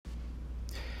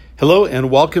Hello and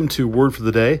welcome to Word for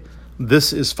the Day.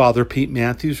 This is Father Pete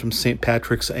Matthews from St.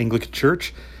 Patrick's Anglican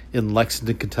Church in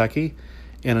Lexington, Kentucky.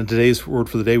 And in today's Word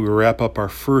for the Day, we wrap up our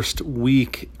first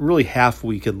week, really half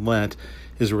week in Lent,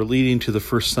 as we're leading to the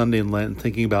first Sunday in Lent and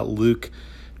thinking about Luke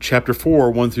chapter 4,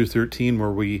 1 through 13,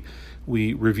 where we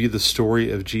review the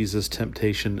story of Jesus'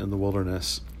 temptation in the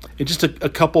wilderness. And just a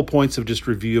couple points of just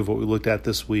review of what we looked at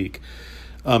this week.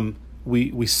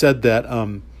 We said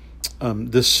that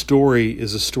this story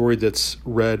is a story that's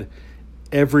read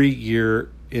every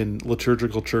year in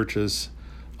liturgical churches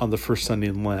on the first Sunday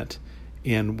in Lent.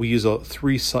 And we use a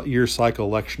 3-year cycle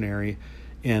lectionary,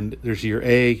 and there's year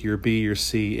A, year B, year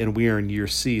C, and we are in year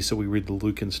C, so we read the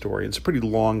Lucan story. It's a pretty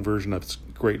long version of it. It's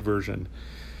a great version.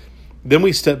 Then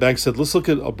we stepped back and said, let's look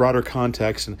at a broader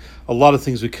context, and a lot of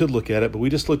things we could look at it, but we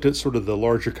just looked at sort of the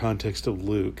larger context of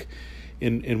Luke,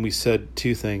 and we said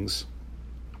two things.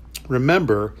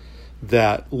 Remember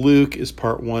that Luke is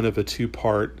part one of a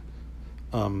two-part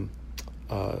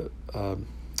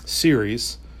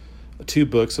series, 2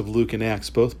 books of Luke and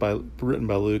Acts, both written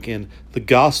by Luke, and the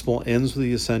gospel ends with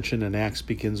the ascension and Acts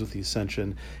begins with the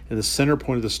ascension, and the center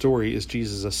point of the story is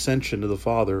Jesus' ascension to the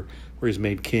Father, where he's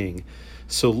made king.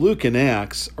 So Luke and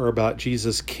Acts are about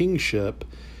Jesus' kingship,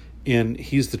 and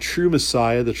he's the true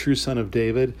Messiah, the true Son of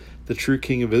David, the true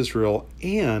King of Israel,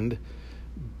 and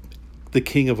the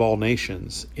King of all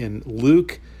nations. And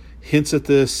Luke hints at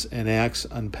this, and Acts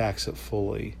unpacks it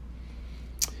fully.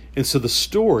 And so the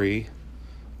story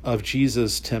of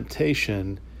Jesus'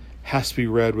 temptation has to be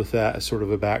read with that as sort of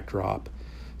a backdrop.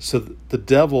 So the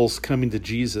devil's coming to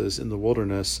Jesus in the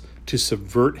wilderness to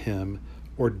subvert him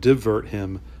or divert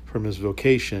him from his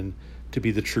vocation to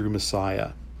be the true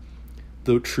Messiah,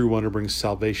 the true one who brings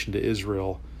salvation to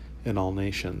Israel and all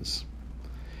nations.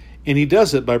 And he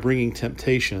does it by bringing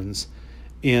temptations,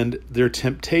 and they're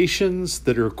temptations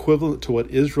that are equivalent to what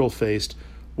Israel faced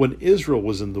when Israel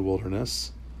was in the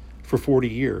wilderness for 40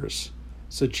 years.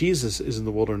 So Jesus is in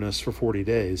the wilderness for 40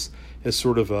 days as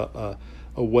sort of a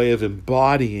way of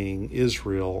embodying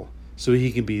Israel so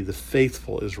he can be the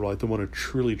faithful Israelite, the one who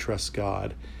truly trusts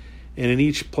God. And in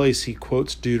each place he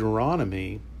quotes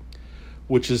Deuteronomy,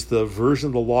 which is the version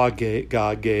of the law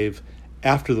God gave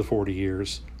after the 40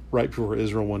 years, right before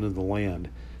Israel went into the land.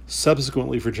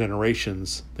 Subsequently, for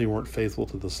generations, they weren't faithful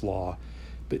to this law.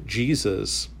 But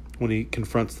Jesus, when he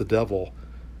confronts the devil,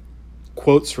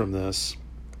 quotes from this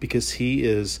because he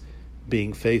is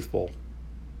being faithful.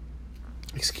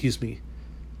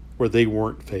 Where they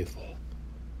weren't faithful.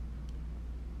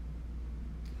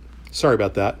 Sorry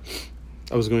about that.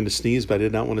 I was going to sneeze, but I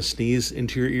did not want to sneeze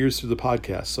into your ears through the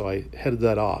podcast, so I headed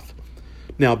that off.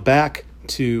 Now, back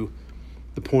to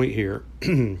the point here.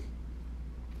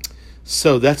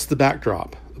 So that's the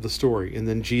backdrop of the story, and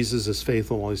then Jesus is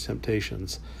faithful in all these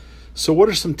temptations. So what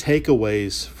are some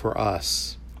takeaways for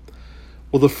us?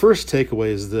 Well, the first takeaway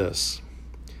is this.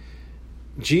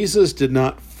 Jesus did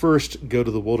not first go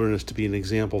to the wilderness to be an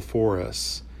example for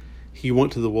us. He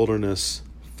went to the wilderness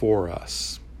for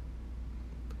us.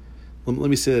 Let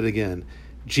me say that again.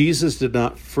 Jesus did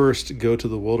not first go to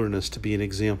the wilderness to be an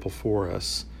example for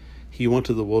us. He went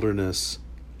to the wilderness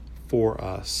for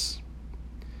us.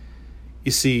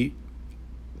 You see,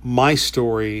 my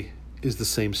story is the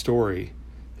same story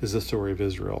as the story of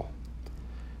Israel.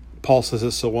 Paul says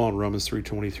it so well in Romans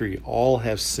 3:23. All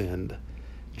have sinned,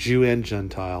 Jew and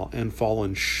Gentile, and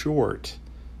fallen short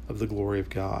of the glory of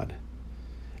God.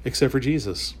 Except for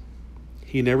Jesus.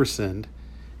 He never sinned.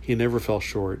 He never fell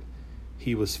short.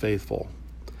 He was faithful.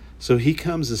 So he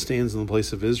comes and stands in the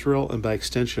place of Israel and by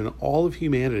extension all of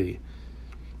humanity.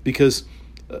 Because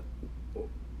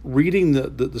reading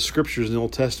the scriptures in the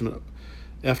Old Testament,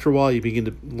 after a while you begin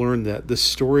to learn that the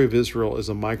story of Israel is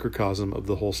a microcosm of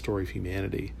the whole story of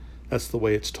humanity. That's the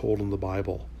way it's told in the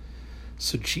Bible.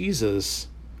 So Jesus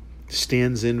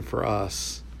stands in for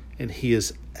us, and he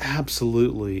is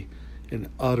absolutely and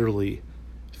utterly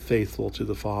faithful to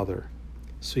the Father.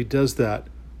 So he does that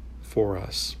for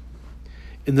us.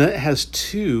 And that has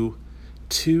two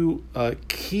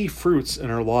key fruits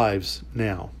in our lives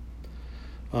now.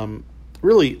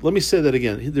 Really, let me say that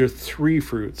again. There are 3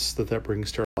 fruits that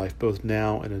brings to our life, both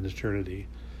now and in eternity.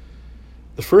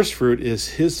 The first fruit is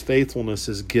his faithfulness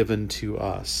is given to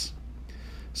us,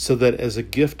 so that as a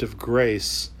gift of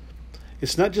grace,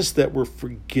 it's not just that we're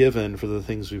forgiven for the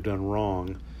things we've done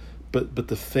wrong, but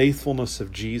the faithfulness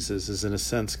of Jesus is in a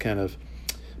sense kind of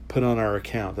put on our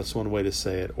account. That's one way to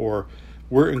say it. Or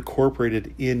we're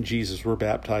incorporated in Jesus. We're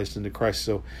baptized into Christ.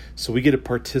 So we get to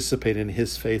participate in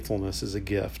his faithfulness as a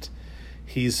gift.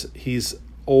 He's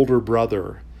older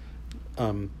brother.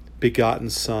 begotten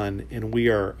Son, and we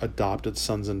are adopted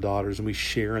sons and daughters, and we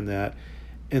share in that.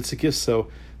 And it's a gift. So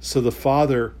the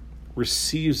Father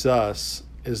receives us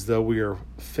as though we are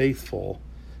faithful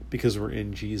because we're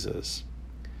in Jesus.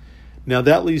 Now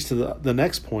that leads to the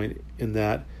next point, in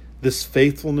that this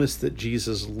faithfulness that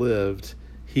Jesus lived,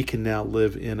 he can now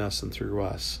live in us and through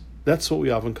us. That's what we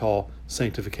often call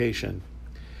sanctification.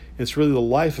 It's really the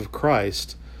life of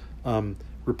Christ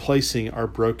replacing our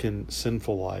broken,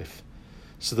 sinful life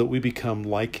so that we become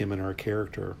like him in our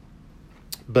character.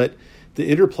 But the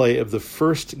interplay of the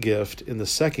first gift and the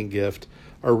second gift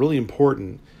are really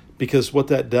important, because what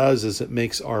that does is it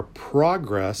makes our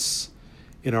progress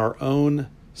in our own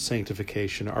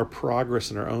sanctification, our progress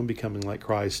in our own becoming like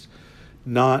Christ,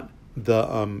 not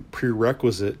the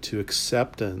prerequisite to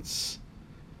acceptance,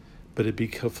 but it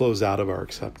flows out of our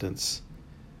acceptance.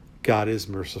 God is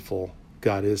merciful.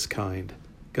 God is kind.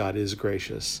 God is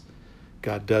gracious.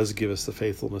 God does give us the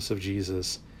faithfulness of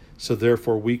Jesus. So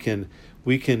therefore we can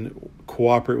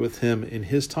cooperate with him in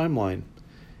his timeline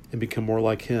and become more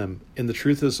like him. And the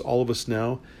truth is, all of us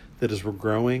know that as we're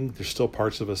growing, there's still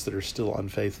parts of us that are still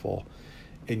unfaithful.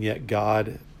 And yet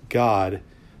God can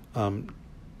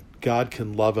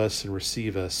love us and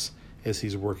receive us as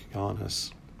he's working on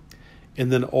us.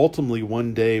 And then ultimately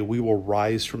one day we will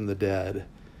rise from the dead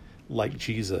like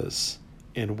Jesus,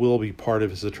 and will be part of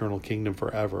his eternal kingdom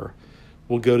forever.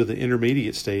 We'll go to the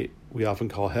intermediate state we often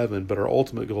call heaven, but our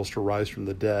ultimate goal is to rise from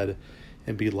the dead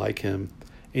and be like him.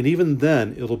 And even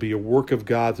then, it'll be a work of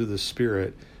God through the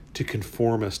Spirit to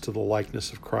conform us to the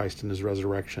likeness of Christ in his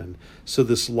resurrection. So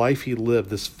this life he lived,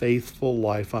 this faithful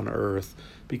life on earth,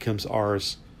 becomes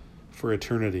ours for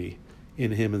eternity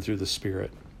in him and through the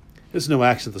Spirit. It's no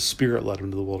accident the Spirit led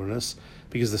him to the wilderness,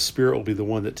 because the Spirit will be the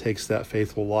one that takes that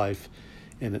faithful life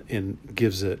and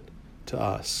gives it to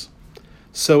us.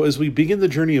 So as we begin the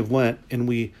journey of Lent and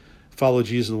we follow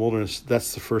Jesus in the wilderness,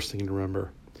 that's the first thing to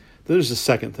remember. Then there's the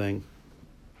second thing.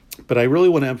 But I really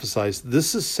want to emphasize,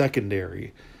 this is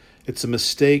secondary. It's a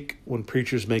mistake when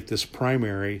preachers make this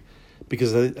primary,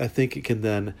 because I think it can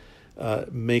then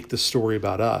make the story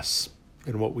about us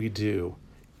and what we do.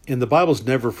 And the Bible's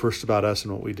never first about us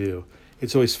and what we do.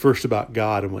 It's always first about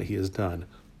God and what he has done,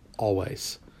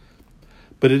 always.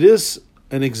 But it is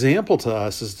an example to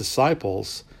us as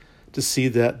disciples to see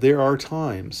that there are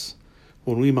times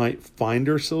when we might find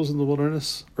ourselves in the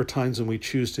wilderness, or times when we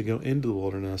choose to go into the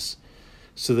wilderness,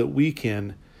 so that we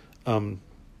can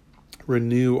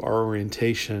renew our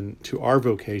orientation to our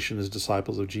vocation as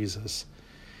disciples of Jesus.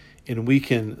 And we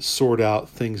can sort out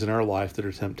things in our life that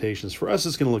are temptations. For us,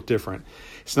 it's going to look different.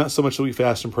 It's not so much that we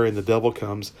fast and pray and the devil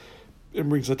comes and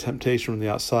brings a temptation from the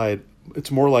outside.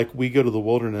 It's more like we go to the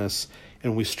wilderness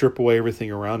and we strip away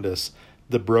everything around us.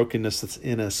 The brokenness that's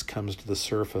in us comes to the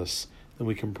surface, and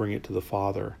we can bring it to the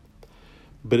Father.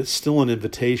 But it's still an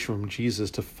invitation from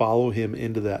Jesus to follow him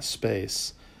into that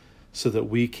space so that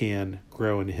we can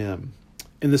grow in him.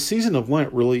 And the season of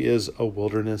Lent really is a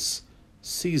wilderness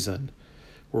season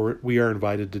where we are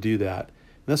invited to do that.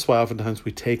 And that's why oftentimes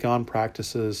we take on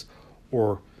practices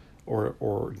or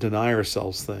deny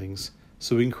ourselves things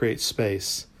so we can create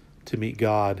space to meet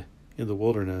God in the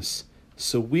wilderness,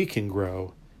 so we can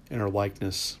grow in our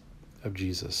likeness of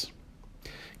Jesus.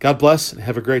 God bless and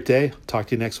have a great day. Talk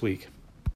to you next week.